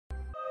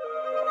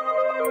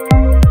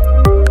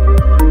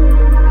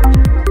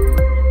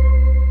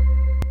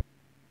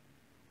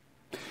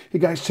Hey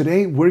guys,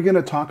 today we're going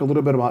to talk a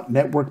little bit about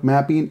network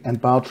mapping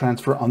and file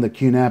transfer on the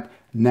QNAP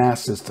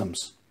NAS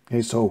systems.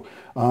 Okay, so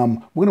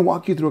we're going to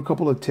walk you through a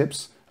couple of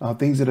tips,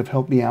 things that have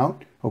helped me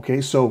out. Okay,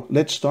 so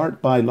let's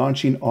start by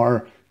launching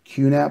our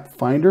QNAP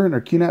Finder. And our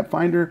QNAP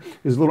Finder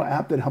is a little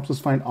app that helps us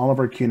find all of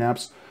our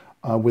QNAPs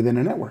within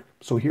a network.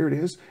 So here it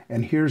is,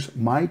 and here's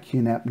my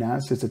QNAP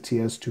NAS. It's a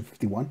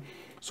TS251.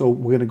 So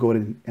we're going to go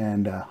ahead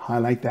and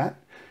highlight that.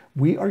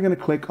 We are going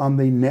to click on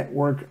the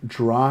network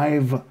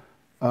drive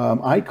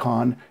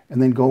icon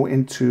and then go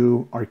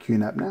into our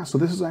QNAP NAS. So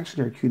this is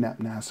actually our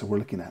QNAP NAS that we're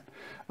looking at.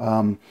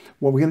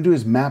 What we're going to do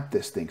is map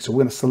this thing. So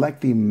we're going to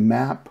select the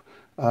map.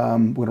 We're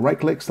going to right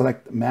click,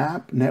 select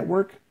map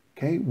network.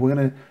 Okay, we're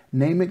going to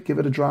name it, give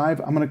it a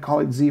drive. I'm going to call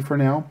it Z for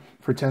now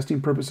for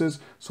testing purposes.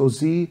 So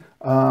Z,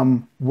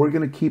 we're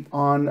going to keep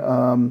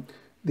on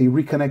the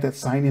reconnect that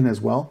sign in as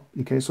well.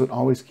 Okay, so it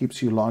always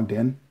keeps you logged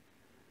in.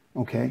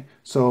 Okay,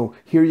 so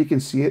here you can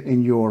see it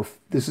in your,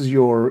 this is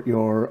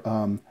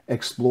your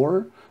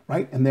Explorer,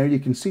 right? And there you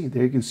can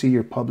see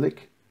your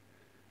public.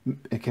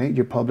 Okay,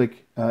 your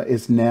public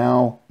is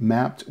now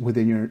mapped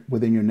within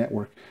your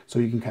network. So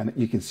you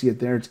can see it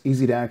there. It's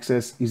easy to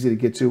access, easy to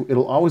get to.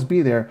 It'll always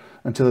be there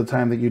until the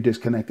time that you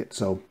disconnect it.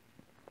 So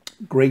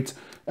great.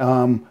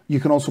 You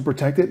can also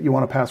protect it. You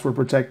want to password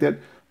protect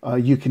it.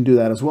 You can do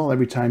that as well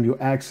every time you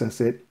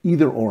access it,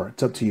 either or.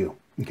 It's up to you.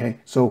 Okay,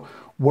 so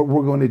what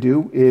we're going to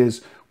do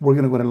is we're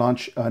going to go and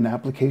launch an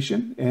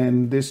application.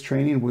 And this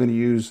training, we're going to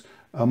use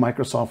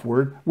Microsoft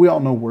Word. We all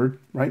know Word,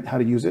 right? How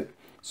to use it.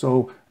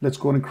 So let's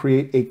go and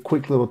create a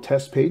quick little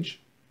test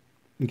page.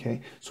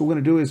 Okay, so what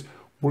we're going to do is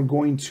we're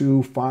going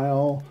to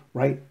file,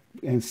 right,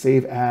 and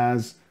save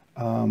as,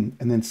 and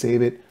then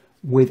save it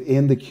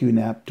within the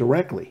QNAP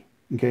directly.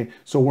 Okay,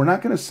 so we're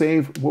not going to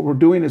save, what we're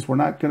doing is we're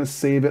not going to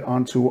save it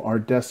onto our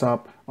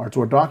desktop or to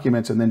our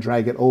documents and then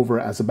drag it over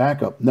as a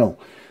backup. No.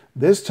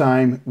 This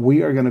time,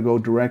 we are going to go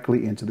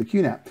directly into the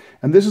QNAP.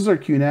 And this is our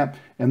QNAP,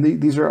 and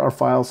these are our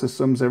file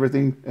systems.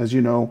 Everything, as you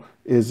know,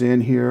 is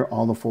in here,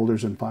 all the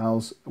folders and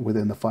files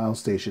within the file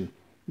station.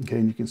 Okay,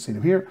 and you can see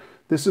them here.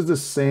 This is the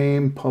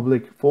same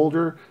public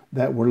folder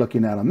that we're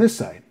looking at on this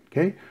side.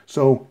 Okay,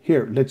 so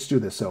here, let's do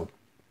this. So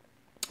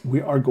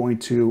we are going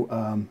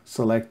to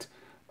select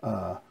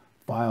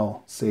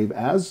File, Save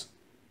As.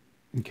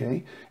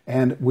 Okay,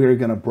 and we're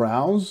going to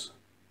browse,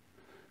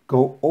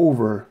 go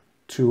over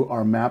to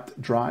our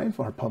mapped drive,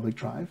 our public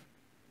drive.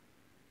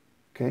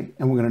 Okay,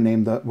 and we're going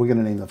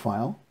to name the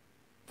file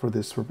for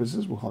this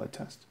purposes. We'll call it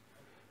test.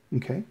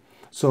 Okay,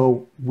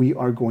 so we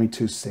are going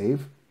to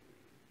save,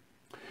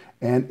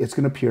 and it's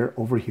going to appear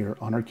over here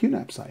on our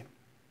QNAP side.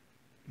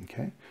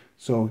 Okay,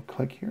 so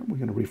click here. We're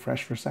going to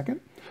refresh for a second,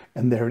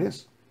 and there it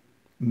is.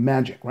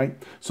 Magic, right?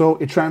 So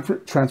it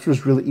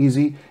transfers really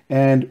easy,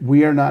 and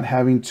we are not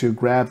having to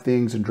grab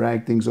things and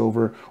drag things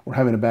over or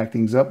having to back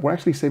things up. We're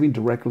actually saving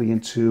directly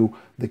into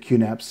the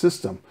QNAP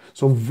system.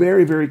 So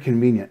very, very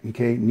convenient,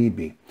 okay, need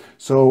be.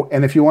 So,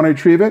 and if you want to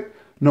retrieve it,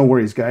 no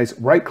worries, guys.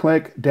 Right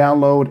click,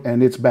 download,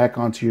 and it's back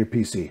onto your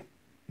PC.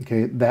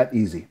 Okay, that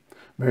easy.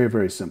 Very,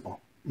 very simple.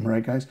 All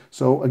right, guys?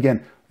 So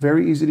again,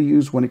 very easy to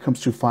use when it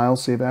comes to file,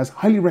 save as.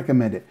 Highly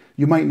recommend it.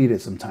 You might need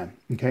it sometime,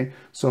 okay?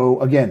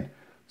 So again,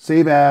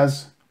 save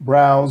as,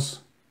 browse,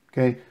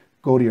 okay,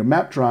 go to your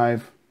map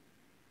drive,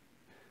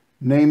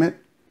 name it,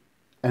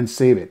 and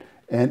save it.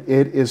 And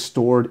it is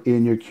stored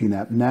in your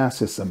QNAP NAS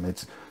system.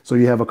 So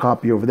you have a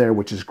copy over there,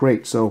 which is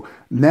great. So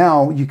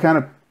now you kind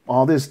of,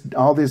 all this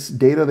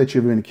data that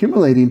you've been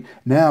accumulating,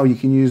 now you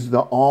can use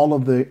all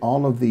of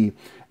the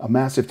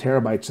massive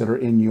terabytes that are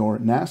in your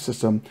NAS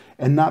system,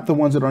 and not the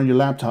ones that are on your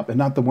laptop, and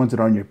not the ones that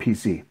are on your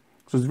PC.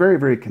 So it's very,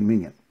 very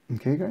convenient.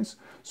 Okay, guys?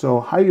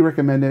 So highly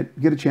recommend it.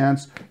 Get a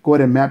chance, go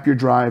ahead and map your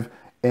drive,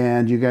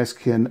 and you guys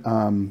can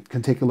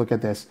take a look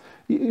at this.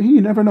 You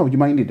never know, you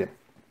might need it.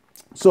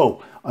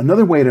 So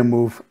another way to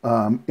move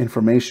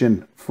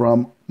information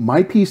from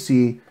my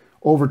PC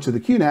over to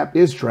the QNAP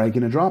is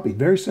dragging and dropping.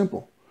 Very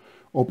simple.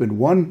 Open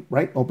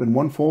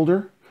one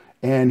folder,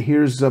 and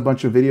here's a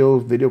bunch of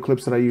video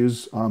clips that I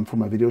use for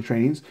my video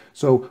trainings.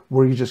 So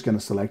we're just going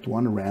to select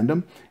one at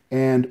random,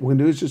 and what we're going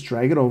to do is just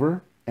drag it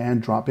over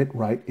and drop it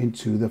right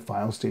into the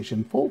file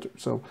station folder.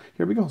 So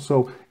here we go.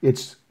 So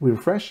we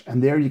refresh,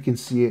 and there you can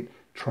see it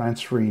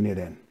transferring it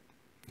in.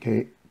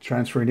 Okay,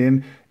 transfer it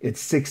in. It's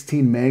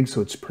 16 megs,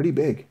 so it's pretty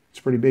big. It's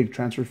pretty big,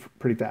 transfers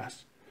pretty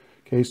fast.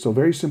 Okay, so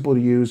very simple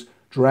to use.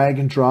 Drag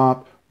and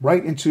drop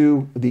right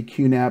into the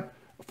QNAP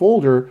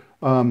folder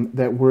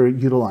that we're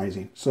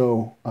utilizing.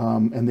 So,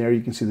 and there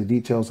you can see the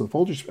details of the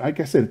folders. Like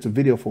I said, it's a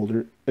video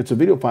folder. It's a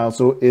video file,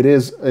 so it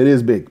is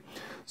big.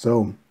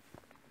 So,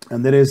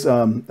 and that is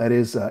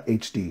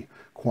HD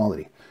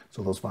quality.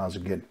 So those files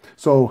are good.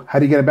 So how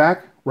do you get it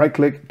back? Right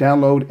click,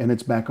 download, and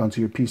it's back onto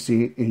your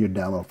PC in your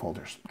download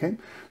folders. Okay.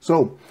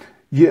 So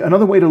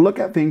another way to look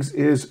at things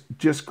is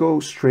just go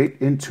straight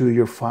into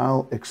your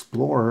File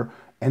Explorer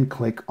and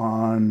click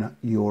on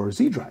your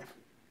Z drive,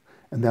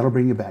 and that'll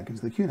bring you back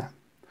into the QNAP.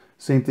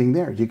 Same thing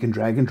there. You can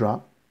drag and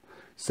drop,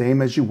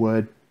 same as you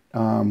would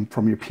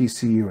from your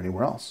PC or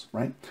anywhere else,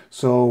 right?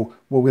 So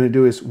what we're going to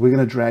do is we're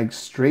going to drag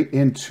straight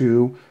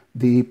into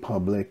the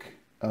public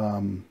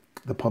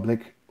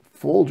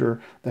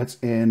folder that's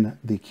in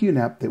the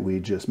QNAP that we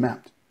just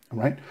mapped. All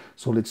right.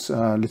 So let's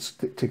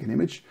take an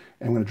image,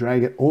 and I'm going to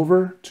drag it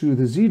over to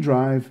the Z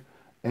drive,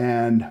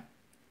 and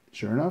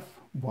sure enough,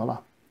 voila,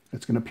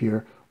 it's going to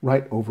appear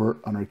right over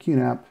on our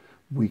QNAP.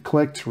 We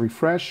clicked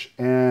refresh,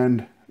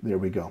 and there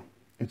we go.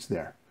 It's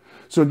there.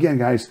 So again,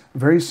 guys,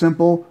 very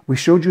simple. We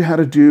showed you how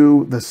to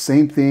do the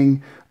same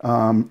thing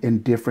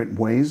in different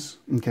ways.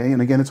 Okay,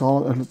 and again, it's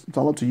all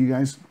up to you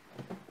guys.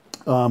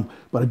 But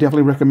I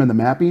definitely recommend the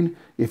mapping.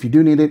 If you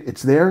do need it,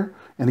 it's there.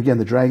 And again,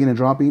 the dragging and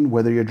dropping,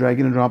 whether you're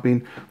dragging and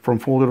dropping from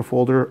folder to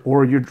folder,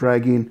 or you're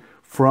dragging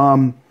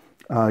from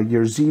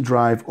your Z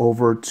drive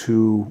over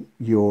to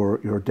your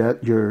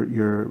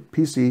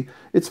PC,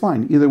 it's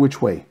fine either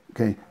which way.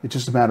 Okay, it's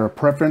just a matter of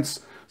preference.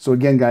 So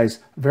again, guys,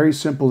 very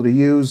simple to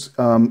use,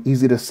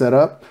 easy to set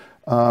up.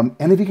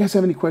 And if you guys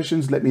have any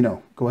questions, let me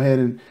know. Go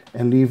ahead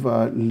and leave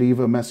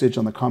a message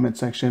on the comment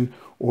section,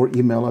 or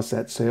email us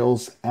at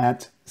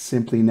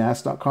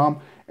sales@simplynas.com,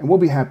 and we'll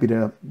be happy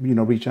to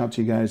reach out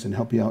to you guys and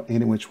help you out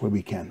any which way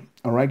we can.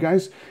 All right,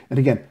 guys. And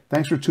again,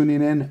 thanks for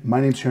tuning in.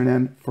 My name's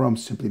Hernan from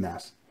Simply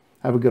NAS.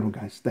 Have a good one,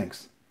 guys.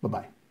 Thanks.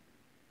 Bye-bye.